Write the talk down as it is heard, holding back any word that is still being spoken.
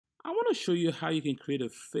want to show you how you can create a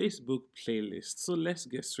Facebook playlist. So let's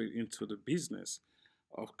get straight into the business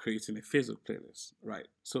of creating a Facebook playlist. Right.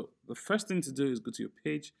 So the first thing to do is go to your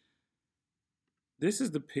page. This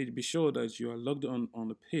is the page. Be sure that you are logged on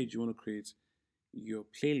the page you want to create your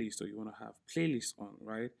playlist or you want to have playlists on,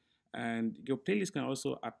 right? And your playlist can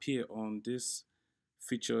also appear on this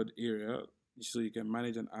featured area so you can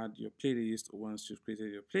manage and add your playlist once you've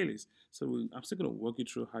created your playlist. So I'm still going to walk you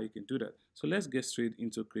through how you can do that. So let's get straight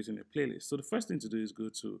into creating a playlist. So the first thing to do is go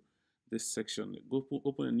to this section. Go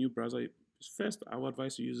open a new browser. First, I would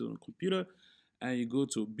advise you use it on a computer and you go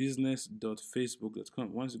to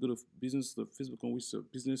business.facebook.com. Once you go to business.facebook.com, which is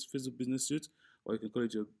a Facebook business suite, or you can call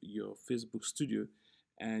it your Facebook studio,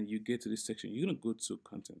 and you get to this section, you're going to go to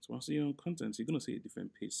content. Once you're on content, you're going to see a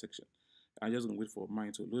different page section. I'm just going to wait for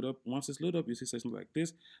mine to load up. Once it's loaded up, you see sections like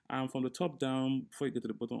this. And from the top down, before you get to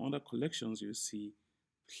the bottom, under collections, you see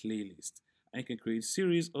playlist. And you can create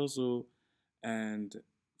series also and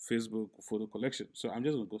Facebook photo collection. So I'm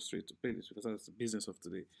just going to go straight to playlist because that's the business of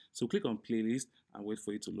today. So click on playlist and wait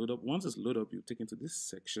for it to load up. Once it's loaded up, you take into this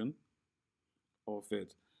section of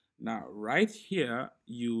it. Now, right here,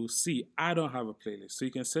 you see I don't have a playlist. So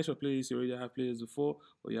you can search for playlists. You already have playlists before,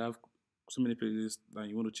 or you have so many playlists that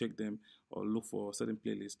you want to check them or look for certain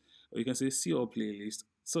playlists. Or you can say see all playlists.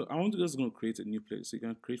 So I want to just going to create a new playlist. So you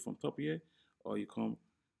can create from top here, or you come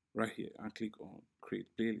right here and click on create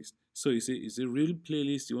playlist. So you say is it real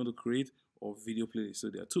playlist you want to create or video playlist? So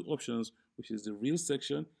there are two options, which is the real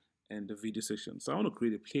section and the video section. So I want to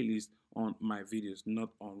create a playlist on my videos, not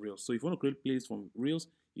on Reels. So if you want to create playlists from Reels,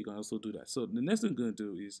 you can also do that. So the next thing I'm going to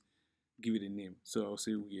do is give it a name. So I'll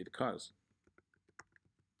say weird cars.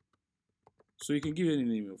 So you can give it any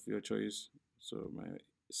name of your choice. So my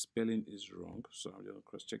spelling is wrong, so I'm just gonna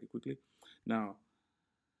cross check it quickly. Now,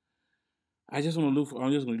 I'm just gonna look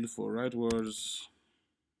for right words.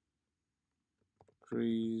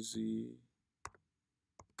 Crazy,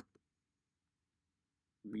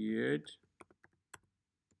 weird,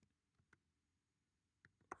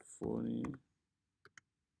 funny,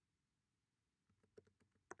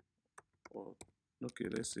 or okay,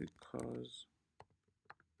 let's say cars,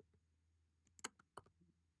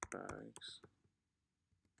 bikes,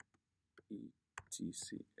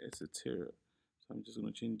 etc. etc. So I'm just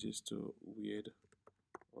gonna change this to weird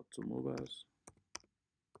automobiles.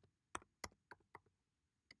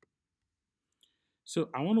 So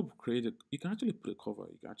I want to create a, you can actually put a cover.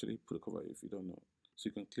 You can actually put a cover if you don't know. So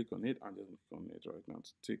you can click on it and just click on it right now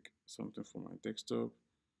to take something from my desktop.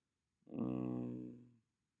 Um,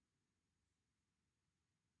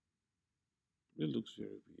 it looks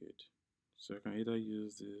very weird. So I can either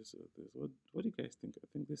use this or this. What do you guys think? I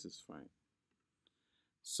think this is fine.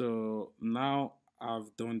 So now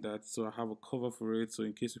I've done that. So I have a cover for it. So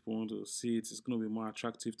in case people want to see it, it's going to be more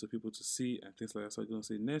attractive to people to see and things like that. So I'm going to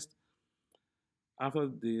say next. After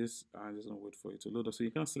this, I'm just going to wait for it to load up. So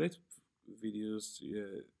you can select videos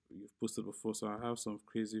you've posted before. So I have some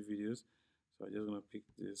crazy videos. So I'm just going to pick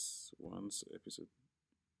this one's episode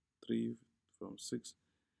 3 from 6.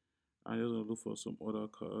 I'm just going to look for some other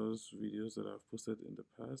cars videos that I've posted in the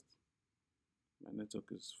past. My network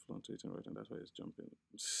is fluctuating right, and that's why it's jumping.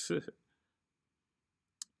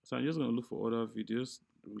 So I'm just going to look for other videos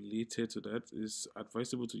related to that. It's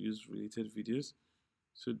advisable to use related videos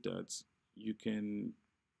so that you can,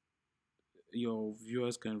 your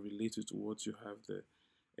viewers can relate it to what you have there.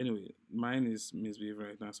 Anyway, mine is misbehave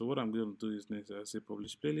right now. So what I'm going to do is next, I say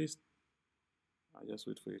publish playlist. I just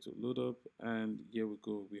wait for it to load up, and here we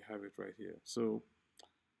go. We have it right here. So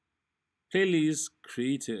playlist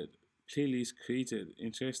created. Playlist created.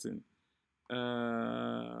 Interesting.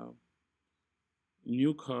 Uh,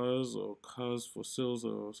 New cars or cars for sales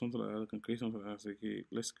or something like that. I can create something like that. Say, okay,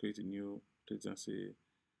 let's create a new place and say,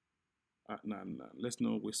 nah, let's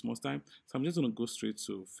not waste more time. So I'm just gonna go straight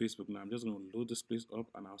to Facebook now. I'm just gonna load this place up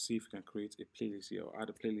and I'll see if we can create a playlist here or add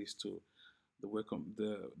a playlist to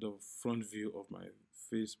the front view of my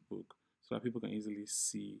Facebook so that people can easily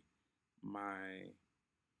see my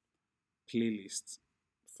playlist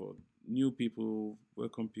for new people,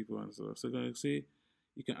 welcome people, and stuff. So I'm gonna say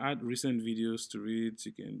you can add recent videos to it.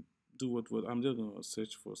 You can do what I'm just gonna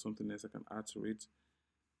search for something else I can add to it.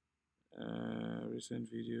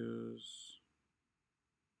 Recent videos.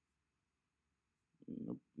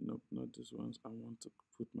 Nope, not this ones. I want to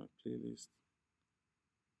put my playlist.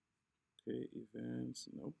 Okay, events.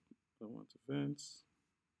 Nope, I want events.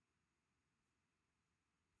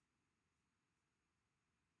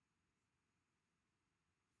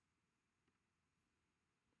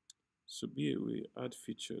 So be away. Add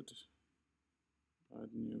featured. Add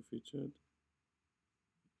new featured.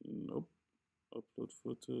 Nope. Upload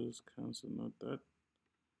photos, cancel, not that.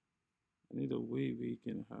 I need a way we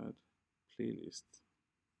can add playlist.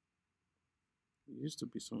 It used to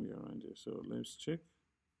be somewhere around here, so let's check.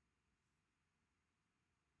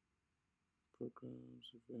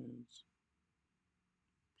 Programs, events.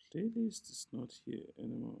 Playlist is not here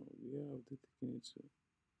anymore. Where have they taken it to?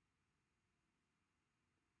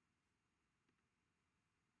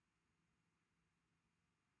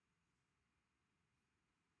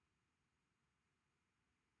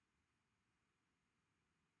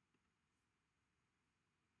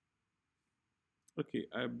 Okay,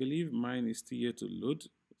 I believe mine is still here to load,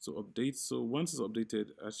 to update. So once it's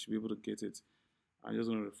updated, I should be able to get it. I'm just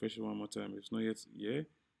gonna refresh it one more time. If it's not yet here,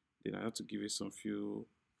 then I have to give it some few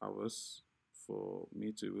hours for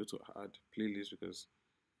me to be able to add playlist because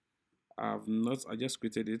I just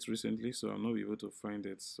created it recently, so I'm not able to find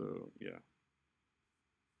it. So yeah,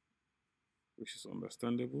 which is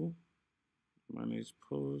understandable. Manage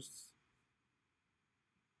posts.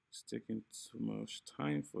 It's taking too much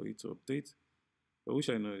time for it to update. But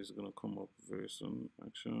which I know is gonna come up very soon.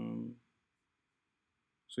 Action.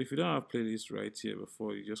 So if you don't have playlist right here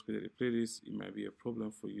before you just created a playlist, it might be a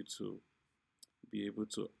problem for you to be able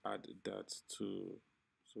to add that to.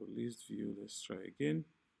 So list view, let's try again.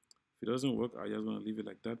 If it doesn't work, I'm just gonna leave it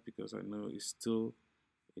like that because I know it's still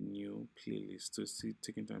a new playlist, so it's still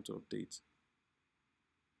taking time to update.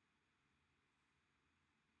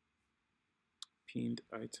 Pinned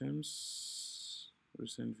items,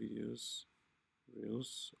 recent videos,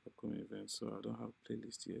 reels, upcoming events. So I don't have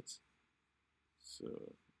playlist yet. So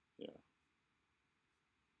yeah.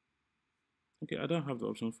 Okay, I don't have the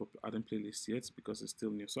option for adding playlists yet because it's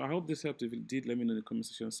still new. So I hope this helped. If it did, let me know in the comment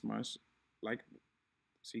section. Smash like.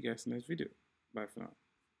 See you guys in the next video. Bye for now.